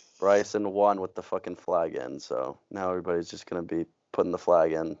 Bryson won with the fucking flag in, so now everybody's just gonna be putting the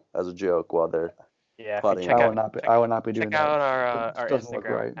flag in as a joke while they're Yeah, if Putting. you I would not be doing check out that. our doesn't look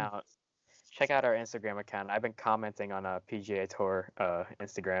Instagram right. account. Check out our Instagram account. I've been commenting on a PGA Tour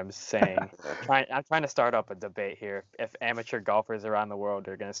Instagrams saying I'm trying to start up a debate here. If amateur golfers around the world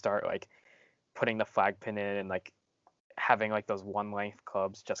are gonna start like putting the flag pin in and like having like those 1-length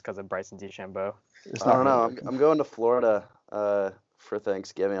clubs just because of Bryson DeChambeau. It's I not don't know. gonna I'm going to Florida for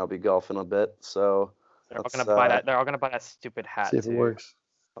Thanksgiving. I'll be golfing a bit, so They're all Let's, gonna buy that. They're all gonna buy that stupid hat see if it too. works.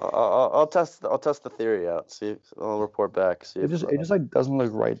 I'll test the theory out. See, I'll report back. See It if just like doesn't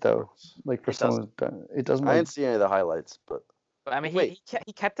look right though. Like for It someone, it doesn't I look didn't see any of the highlights, but But I mean, Wait.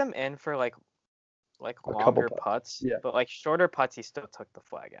 he kept them in for like A couple longer putts, putts. yeah. But like shorter putts, he still took the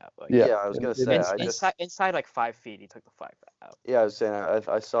flag out. Like Yeah, yeah, I was gonna it say makes I sense. just inside like 5 feet, he took the flag out. I was saying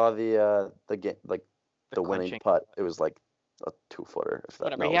I saw the game like the winning clinching putt. It was like a 2-footer. If that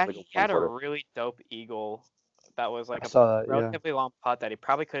Whatever. no, He it had was like he had a 1-footer. really dope eagle. That was like I a saw that. Yeah, relatively long putt that he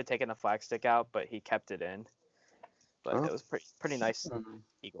probably could have taken the flag stick out, but he kept it in. But Oh. it was pretty nice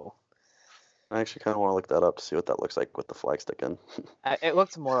eagle. I actually kind of want to look that up to see what that looks like with the flag stick in. It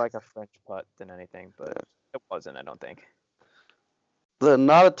looked more like a French putt than anything, but it wasn't. I don't think.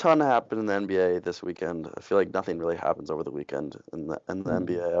 Not a ton happened in the NBA this weekend. I feel like nothing really happens over the weekend in the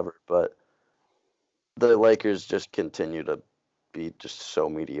NBA ever. But the Lakers just continue to be just so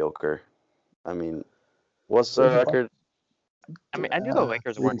mediocre. I mean, what's the record? I mean, I knew the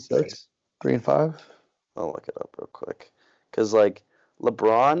Lakers weren't 3-6, 3-5. I'll look it up real quick. Because like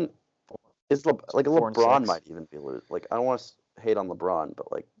LeBron is like 4-6. LeBron might even be lose. Like I don't want to hate on LeBron,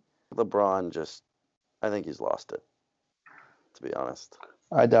 but like LeBron just, I think he's lost it. To be honest.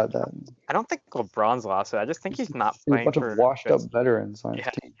 I doubt that. I don't think LeBron's lost it. I just think he's not There's a playing bunch for of washed good- up veterans on his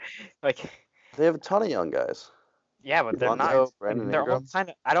Yeah. team. Like, They have a ton of young guys. yeah, but they're Lonzo, not. Brandon They're all Ingram. kind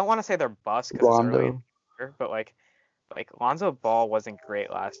of. I don't want to say they're bust because it's early in Rondo. the year, but like Lonzo Ball wasn't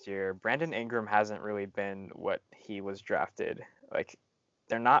great last year. Brandon Ingram hasn't really been what he was drafted. Like,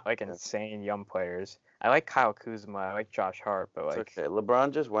 they're not like insane young players. I like Kyle Kuzma. I like Josh Hart, but It's like okay.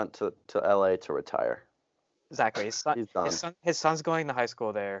 LeBron just went to LA to retire. exactly, He's done. his son's going to high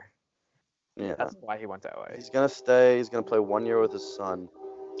school there. Yeah. That's why he went to LA. He's gonna stay. He's gonna play 1 year with his son.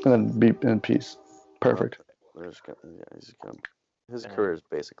 And then be in peace. Perfect. They're just gonna, yeah, he's just gonna. His Yeah. career is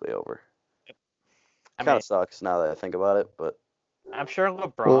basically over. I Kind mean, of sucks now that I think about it, but I'm sure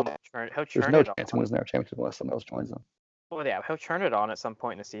LeBron Well, he'll There's churn no it on. chance he wins their championship unless someone else joins them. Well, yeah, he'll turn it on at some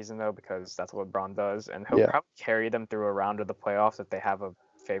point in the season though, because that's what LeBron does, and he'll Yeah. probably carry them through a round of the playoffs if they have a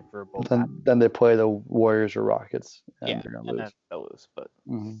favorable. Then they play the Warriors or Rockets, and yeah, they're gonna and lose. then they'll lose. But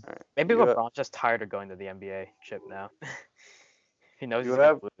hmm maybe You, LeBron's just tired of going to the NBA chip now. He knows You he's gonna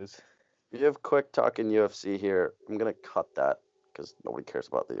have- lose. you have quick talking UFC here. I'm gonna cut that because nobody cares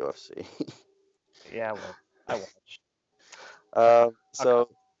about the UFC. Yeah, well, I watched. So,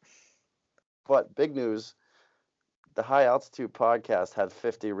 but big news: the High Altitude Podcast had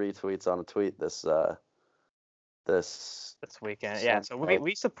 50 retweets on a tweet this This weekend. Yeah, so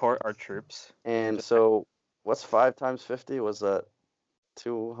we support our troops. and Just- so what's 5 times 50? Was that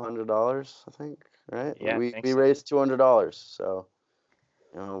 $200? I think, right? Yeah, I we think we so. raised $200, so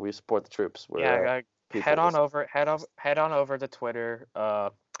we support the troops. We're, Yeah, people head on listen. head on over to Twitter,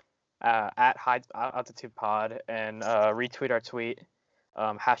 at High Altitude Pod, and retweet our tweet,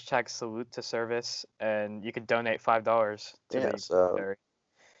 hashtag salute to service, and you could donate $5 to Yeah, the so military.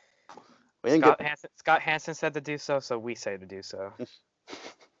 we didn't Scott Hansen said to do so, so we say to do so.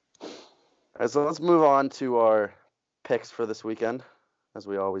 All right, so let's move on to our picks for this weekend, as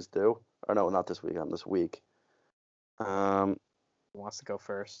we always do. Or no, not this weekend, this week. Who wants to go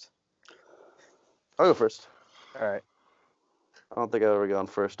first? I'll go first. All right. I don't think I've ever gone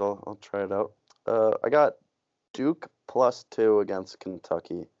first. I'll try it out. I got Duke +2 against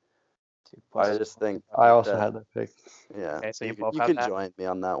Kentucky. I just think I also that- had that pick. Yeah. Okay, so you you both you have can that? join me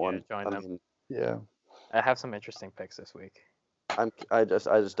on that one. join I them. mean, Yeah. I have some interesting picks this week. I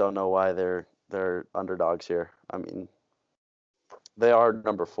just don't know why they're underdogs here. I mean, they are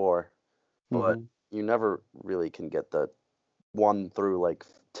number 4, but Mhm. you never really can get the 1 through like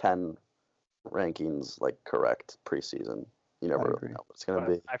 10 rankings like correct preseason. You never really agree. know what it's gonna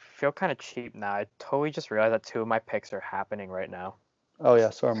But be. I feel kind of cheap now. I totally just realized that 2 of my picks are happening right now. Oh yeah,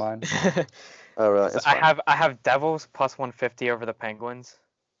 so are mine. Oh really? So It's I fine. have Devils plus 150 over the Penguins,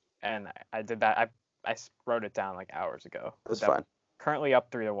 and I did that. I wrote it down like hours ago. The It's Devils fine. currently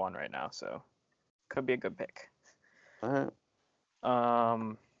up 3-1 right now, so could be a good pick. All right.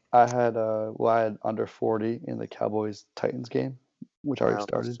 I had I had under 40 in the Cowboys Titans game, which already Now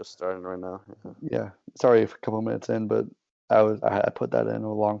started. It's just starting right now. Yeah. Yeah, sorry for a couple minutes in, but I put that in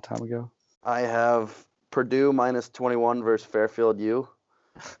a long time ago. I have Purdue minus 21 versus Fairfield U.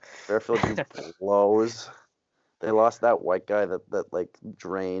 Fairfield U blows. They lost that white guy that like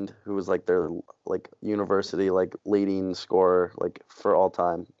drained, who was like their like university like leading scorer like for all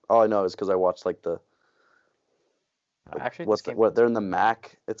time. All I know is because I watched like the Actually, what's this game. what they're in the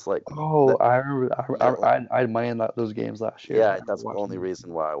MAC. It's like Oh, I remember. they're like- I had money in those games last year. yeah, I that's the watched only them.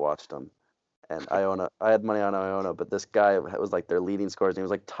 reason why I watched them. And Iona, I had money on Iona, but this guy was like their leading scorer. His name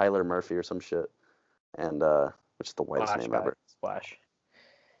was like Tyler Murphy or some shit, and which is the whitest Splash name guy. ever. Splash.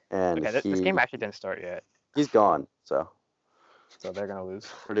 And Okay, this game actually didn't start yet, he's gone. So so they're gonna lose.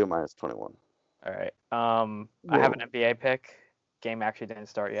 Purdue minus 21. All right. I have an Whoa. NBA pick. Game actually didn't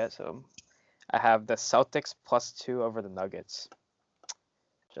start yet, so I have the Celtics plus 2 over the Nuggets.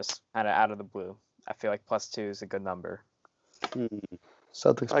 Just kind of out of the blue. I feel like plus 2 is a good number.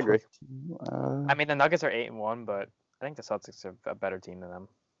 Celtics. I agree. I mean, the Nuggets are 8-1, but I think the Celtics are a better team than them.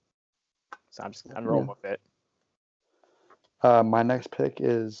 So I'm rolling with it. My next pick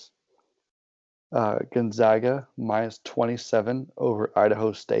is Gonzaga minus 27 over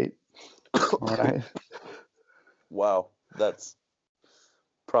Idaho State. All right. Wow, that's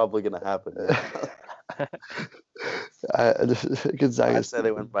probably gonna happen. Gonzaga. I'd say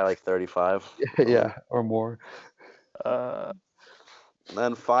they went by like 35. Yeah, or more. Uh, And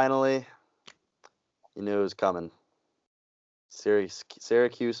then finally, you knew it was coming.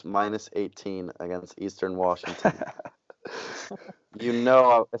 Syracuse minus 18 against Eastern Washington. You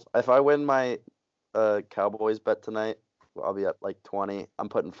know, if I win my Cowboys bet tonight, I'll be at like 20. I'm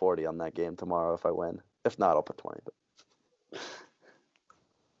putting 40 on that game tomorrow if I win. If not, I'll put 20. But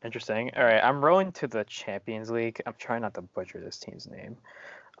interesting. All right, I'm rolling to the Champions League. I'm trying not to butcher this team's name.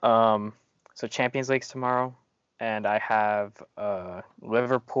 So Champions League's tomorrow, and I have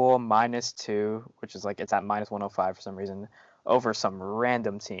Liverpool minus 2, which is like it's at minus 105 for some reason, over some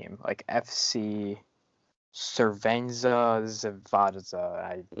random team like FC Cervenza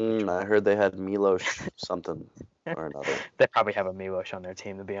Zavadza. I heard they had Milos something or another. They probably have a Milos on their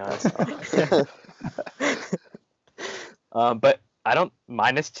team, to be honest. But I don't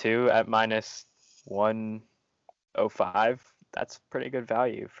minus 2 at minus 105. That's pretty good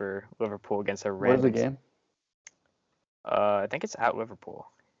value for Liverpool against a What is random. the game? I think it's at Liverpool,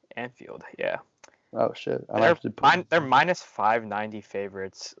 Anfield. Yeah. Oh shit! They're minus 590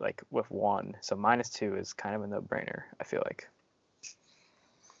 favorites, like with 1. So minus 2 is kind of a no-brainer, I feel like.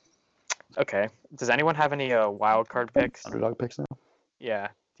 Okay. Does anyone have any wild card picks? Underdog picks now. Yeah.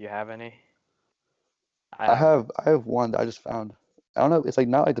 Do you have any? I have one that I just found. I don't know. It's like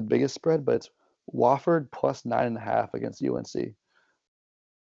not like the biggest spread, but it's Wofford plus 9.5 against UNC.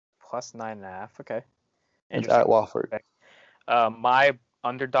 plus 9.5. Okay. It's at Wofford. My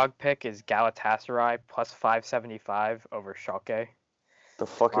underdog pick is Galatasaray plus 575 over Schalke. The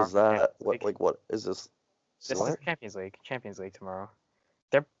fuck is that? What is this? This What? is Champions League tomorrow.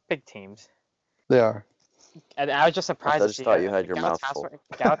 They're big teams. They are. And I was just surprised I to just see thought you had your mouth full.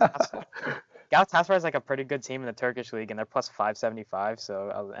 Galatasaray is like a pretty good team in the Turkish league, and they're plus 575.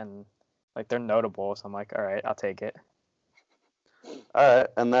 So and like they're notable. So I'm like, all right, I'll take it. All right,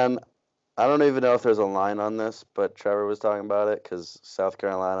 and then I don't even know if there's a line on this, but Trevor was talking about it because South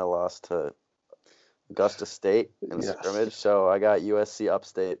Carolina lost to Augusta State in a Yes. scrimmage. So I got USC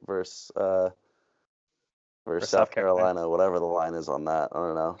Upstate versus South Carolina, whatever the line is on that. I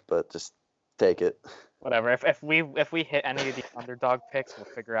don't know, but just take it. Whatever. If we hit any of the underdog picks, we'll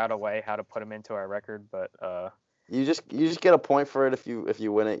figure out a way how to put them into our record. But You just get a point for it if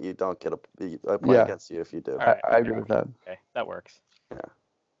you win it. You don't get a point Yeah. against you if you do. All right. I agree with that. okay, that works. Yeah.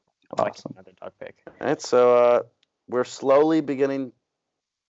 I like Awesome. an underdog pick. All right, so we're slowly beginning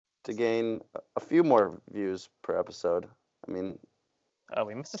to gain a few more views per episode. I mean, Oh,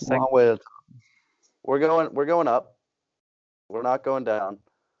 we missed a Long segment. way to we're going up. We're not going down.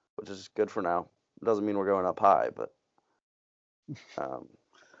 which is good for now. Doesn't mean we're going up high, but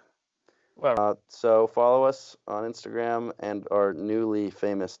Well, so follow us on Instagram and our newly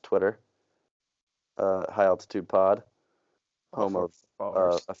famous Twitter, High Altitude Pod, home of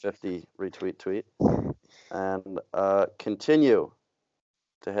a 50 retweet tweet, and continue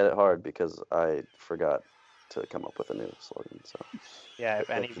to hit it hard because I forgot to come up with a new slogan. So yeah, if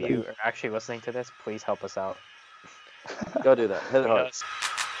any of you are actually listening to this, please help us out. go do that. Hit it hard.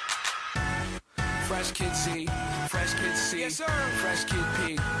 Fresh Kid C, Fresh Kid C, yes sir. Fresh Kid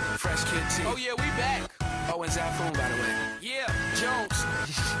P, Fresh Kid T. Oh yeah, we back. Oh, and Zafoon, by the way. Yeah, Jones.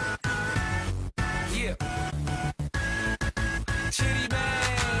 Yeah. Chitty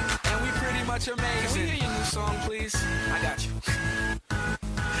bang, and we pretty much amazing. Can we hear your new song, please? I got you.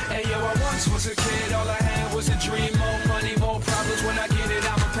 Hey yo, I once was a kid, all I had was a dream. More money, more problems. When I get it,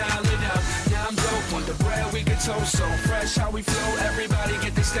 I'ma pile it up. Now I'm dope on the bread, we get toast so fresh. How we flow, everybody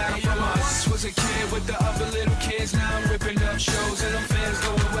get the style from us. Once was a kid with the other little kids. Now I'm ripping up shows and them fans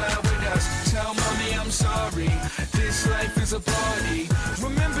going wild with us. Tell mommy I'm sorry, this life is a party.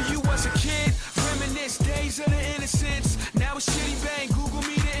 Remember you was a kid, reminisce days of the innocence. Now it's shitty bang,